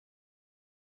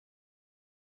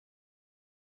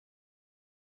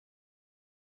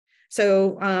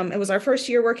So it was our first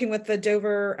year working with the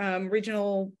Dover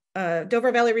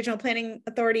Valley Regional Planning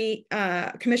Authority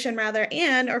Commission,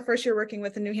 and our first year working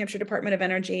with the New Hampshire Department of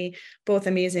Energy, both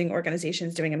amazing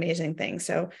organizations doing amazing things.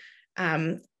 So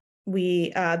the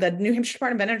New Hampshire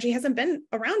Department of Energy hasn't been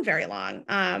around very long,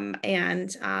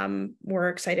 and we're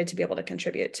excited to be able to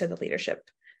contribute to the leadership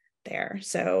there.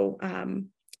 So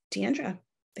Deandra,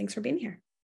 thanks for being here.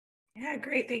 Yeah,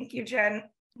 great. Thank you, Jen.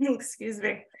 Excuse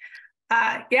me.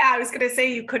 I was going to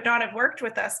say you could not have worked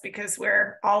with us because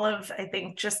we're all of, I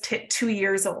think, just hit 2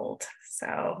 years old.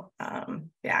 So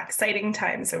exciting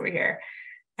times over here.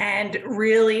 And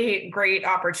really great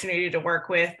opportunity to work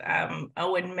with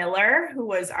Owen Miller, who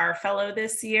was our fellow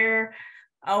this year.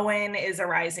 Owen is a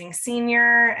rising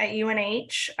senior at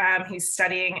UNH. He's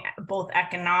studying both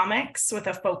economics with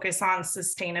a focus on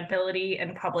sustainability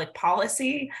and public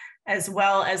policy, as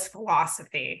well as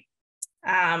philosophy.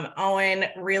 Owen,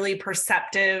 really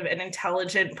perceptive and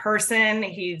intelligent person.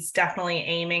 He's definitely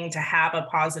aiming to have a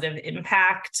positive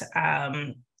impact.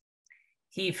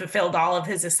 He fulfilled all of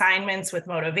his assignments with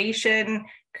motivation,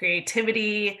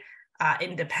 creativity,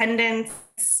 independence.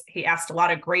 He asked a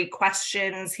lot of great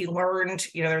questions. He learned,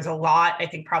 there's a lot, I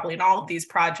think probably in all of these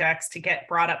projects, to get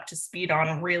brought up to speed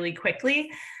on really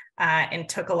quickly, and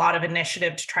took a lot of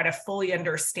initiative to try to fully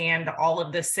understand all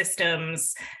of the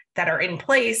systems that are in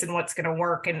place and what's going to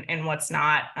work and what's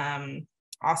not.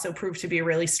 Also proved to be a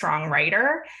really strong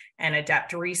writer and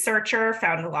adept researcher,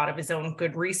 found a lot of his own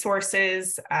good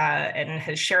resources, and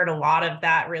has shared a lot of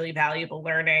that really valuable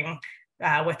learning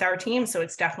with our team. So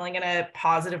it's definitely going to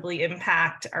positively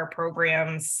impact our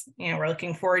programs. We're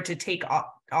looking forward to take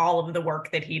all of the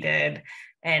work that he did,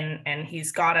 and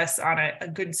he's got us on a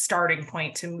good starting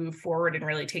point to move forward and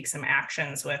really take some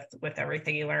actions with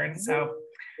everything he learned. So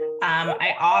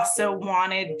I also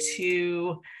wanted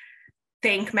to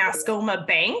thank Mascoma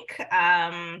Bank.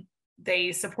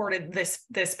 They supported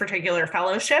this particular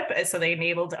fellowship, so they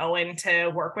enabled Owen to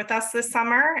work with us this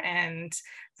summer, and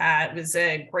it was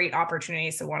a great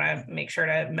opportunity, so want to make sure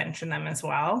to mention them as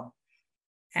well.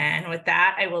 And with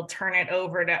that, I will turn it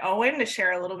over to Owen to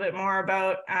share a little bit more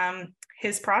about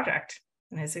his project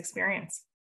and his experience.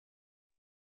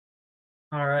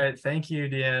 All right, thank you,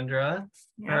 Deandra.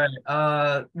 Yeah.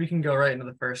 All right, we can go right into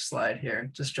the first slide here.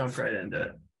 Just jump right into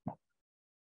it.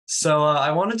 So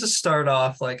I wanted to start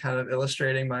off kind of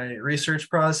illustrating my research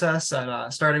process,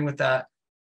 and starting with that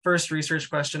first research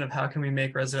question of how can we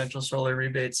make residential solar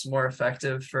rebates more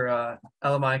effective for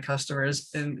LMI customers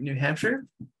in New Hampshire.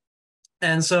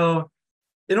 And so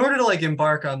in order to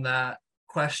embark on that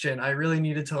question, I really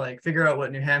needed to figure out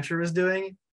what New Hampshire was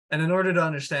doing. And in order to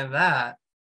understand that,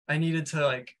 I needed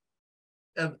to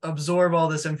absorb all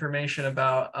this information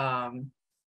about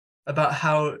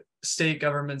how state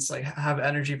governments have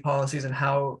energy policies, and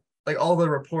how all the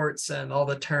reports and all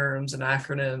the terms and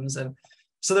acronyms. And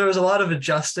so there was a lot of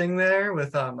adjusting there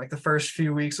with the first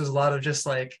few weeks was a lot of just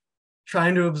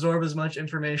trying to absorb as much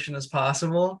information as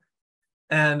possible.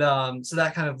 And so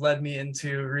that kind of led me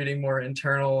into reading more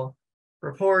internal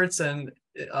reports and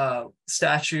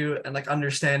statute, and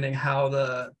understanding how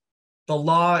the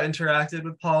law interacted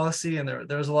with policy. And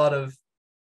there was a lot of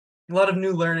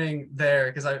new learning there,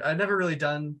 because I'd never really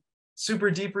done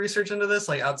super deep research into this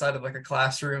outside of a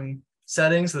classroom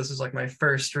setting. So this was my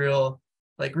first real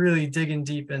really digging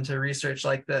deep into research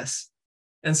like this.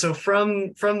 And so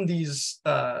from these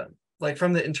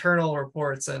from the internal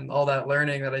reports and all that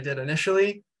learning that I did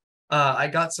initially, I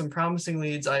got some promising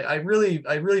leads. I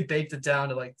really baked it down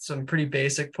to some pretty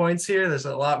basic points here. There's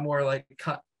a lot more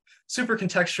super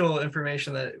contextual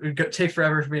information that it would take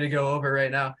forever for me to go over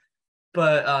right now.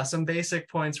 But some basic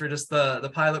points were just the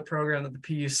pilot program that the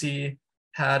PUC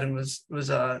had and was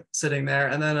sitting there.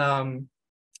 And then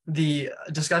the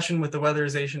discussion with the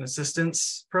weatherization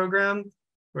assistance program,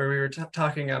 where we were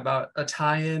talking about a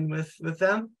tie-in with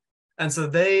them. And so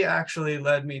they actually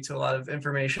led me to a lot of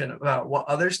information about what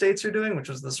other states are doing, which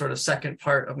was the sort of second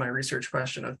part of my research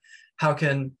question of how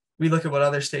can we look at what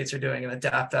other states are doing and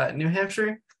adapt that in New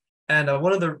Hampshire. And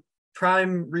one of the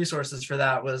prime resources for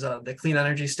that was the Clean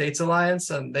Energy States Alliance.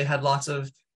 And they had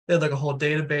a whole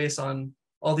database on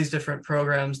all these different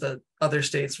programs that other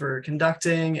states were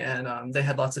conducting. And they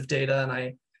had lots of data, and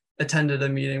I attended a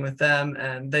meeting with them,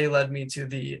 and they led me to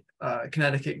the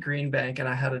Connecticut Green Bank, and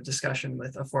I had a discussion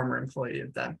with a former employee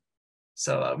of them.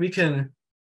 So we can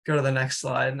go to the next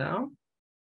slide now.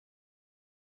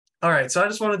 All right, so I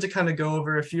just wanted to kind of go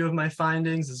over a few of my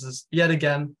findings. This is yet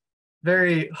again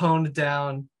very honed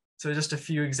down to just a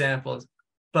few examples.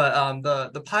 But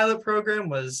the pilot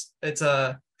program it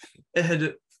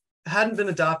had hadn't been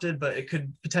adopted, but it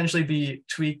could potentially be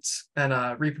tweaked and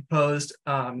reproposed.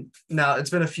 Now it's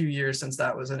been a few years since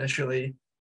that was initially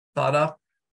thought up.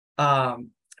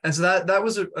 And so that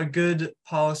was a good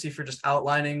policy for just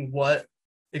outlining what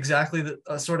exactly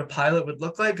a sort of pilot would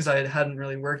look like, because I hadn't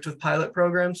really worked with pilot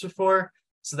programs before.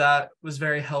 So that was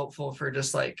very helpful for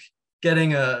just like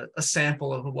getting a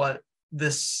sample of what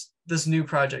this new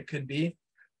project could be.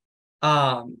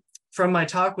 From my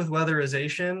talk with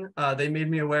Weatherization, they made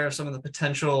me aware of some of the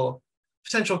potential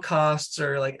costs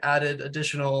or like added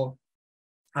additional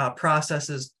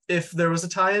processes if there was a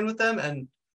tie-in with them.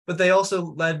 But they also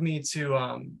led me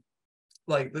to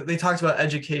like they talked about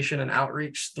education and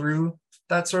outreach through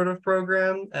that sort of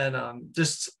program, and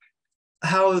just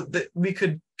how we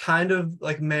could kind of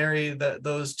like marry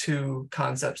those two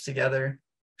concepts together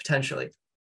potentially.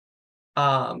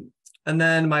 And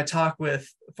then my talk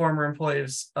with former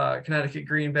employees of Connecticut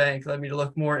Green Bank led me to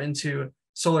look more into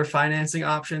solar financing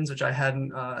options, which I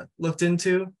hadn't looked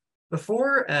into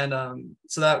before. And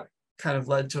so that kind of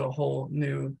led to a whole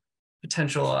new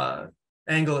potential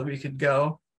angle that we could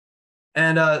go.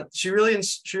 And she really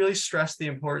stressed the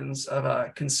importance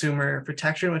of consumer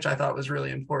protection, which I thought was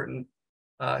really important,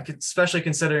 especially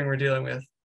considering we're dealing with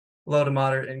low to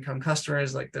moderate income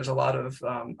customers. Like there's a lot of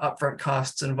upfront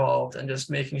costs involved, and just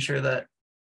making sure that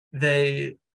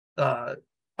they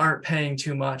aren't paying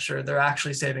too much or they're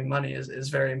actually saving money is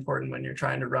very important when you're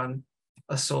trying to run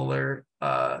a solar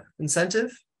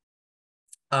incentive.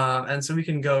 And so we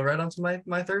can go right on to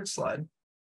my third slide.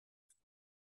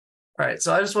 All right,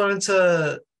 so I just wanted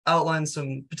to outline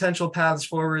some potential paths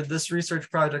forward. This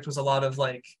research project was a lot of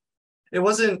like, it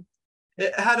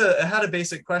had a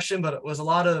basic question, but it was a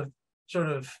lot of sort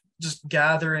of just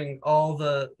gathering all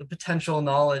the potential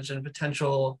knowledge and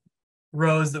potential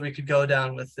roads that we could go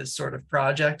down with this sort of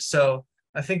project. So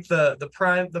I think the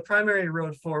primary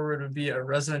road forward would be a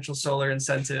residential solar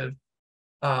incentive,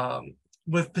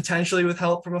 with potentially with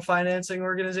help from a financing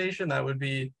organization. That would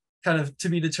be kind of to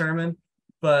be determined,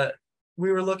 but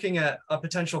we were looking at a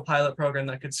potential pilot program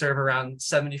that could serve around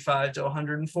 75 to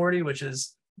 140, which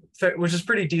is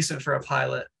pretty decent for a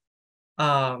pilot.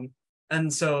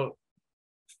 And so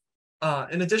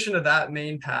in addition to that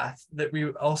main path, that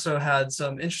we also had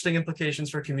some interesting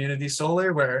implications for community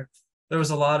solar, where there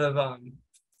was a lot of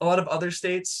other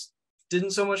states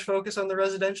didn't so much focus on the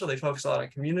residential, they focused a lot on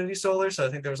community solar. So I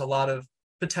think there was a lot of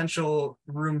potential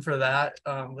room for that,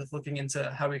 with looking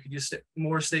into how we could use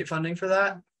more state funding for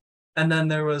that. And then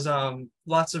there was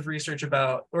lots of research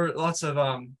about, or lots of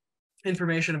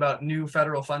information about new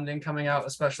federal funding coming out,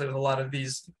 especially with a lot of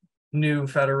these new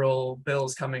federal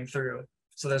bills coming through.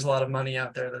 So there's a lot of money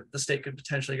out there that the state could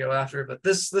potentially go after. But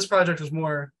this project was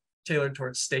more tailored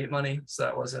towards state money, so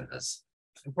that wasn't as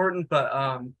important.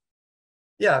 But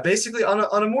yeah, basically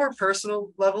on a more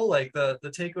personal level, like the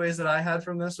takeaways that I had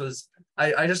from this was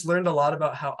I just learned a lot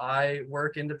about how I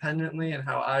work independently and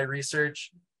how I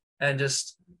research, and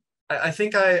just I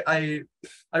think I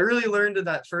really learned in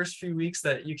that first few weeks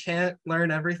that you can't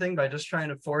learn everything by just trying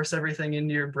to force everything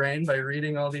into your brain by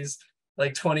reading all these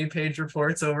like 20-page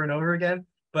reports over and over again,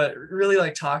 but really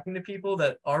like talking to people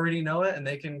that already know it and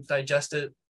they can digest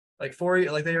it like for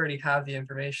you, like they already have the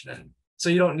information, and so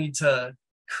you don't need to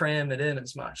cram it in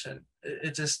as much. And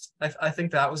it just, I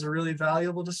think that was a really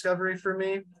valuable discovery for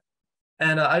me.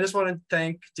 And I just want to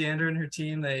thank Deandra and her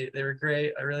team. They were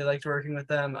great. I really liked working with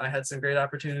them. I had some great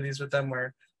opportunities with them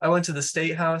where I went to the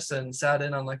State House and sat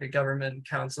in on like a governor and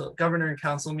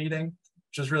council meeting,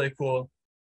 which was really cool.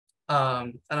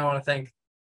 And I want to thank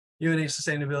UNH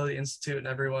Sustainability Institute and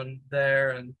everyone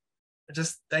there. And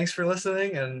just thanks for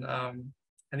listening. And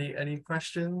any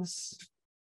questions?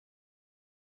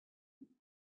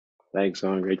 Thanks,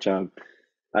 Owen. Great job.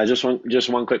 Just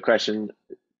one quick question.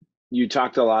 You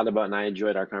talked a lot about, and I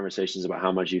enjoyed our conversations about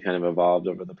how much you kind of evolved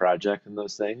over the project and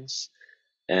those things.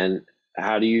 And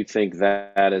how do you think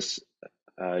that is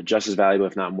just as valuable,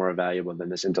 if not more valuable, than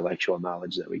this intellectual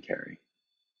knowledge that we carry?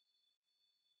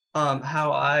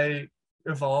 How I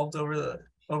evolved over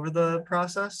the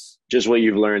process? Just what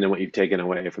you've learned and what you've taken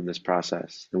away from this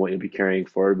process and what you'll be carrying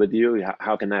forward with you.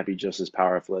 How can that be just as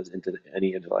powerful as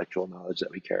any intellectual knowledge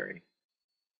that we carry?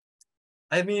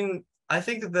 I mean, I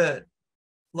think that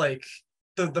like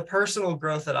the personal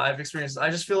growth that I've experienced, I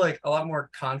just feel like a lot more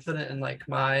confident in like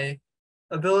my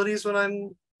abilities when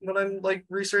I'm like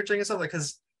researching and stuff, like,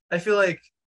 because I feel like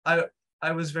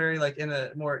I was very like in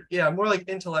a more like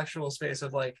intellectual space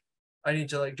of like I need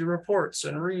to like do reports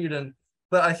and read,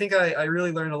 but I think I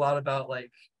really learned a lot about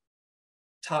like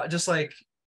just like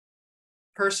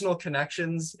personal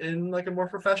connections in like a more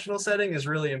professional setting is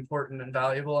really important and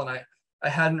valuable. And I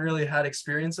hadn't really had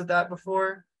experience with that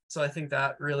before. So I think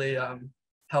that really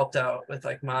helped out with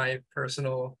like my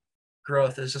personal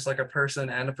growth as just like a person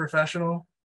and a professional.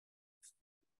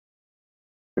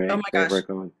 Great, Oh my great gosh. work,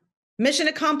 Owen. Mission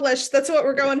accomplished. That's what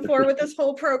we're going for with this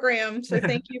whole program. So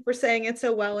thank you for saying it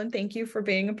so well, and thank you for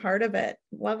being a part of it.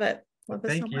 Love it. Love it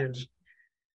so Thank you. much.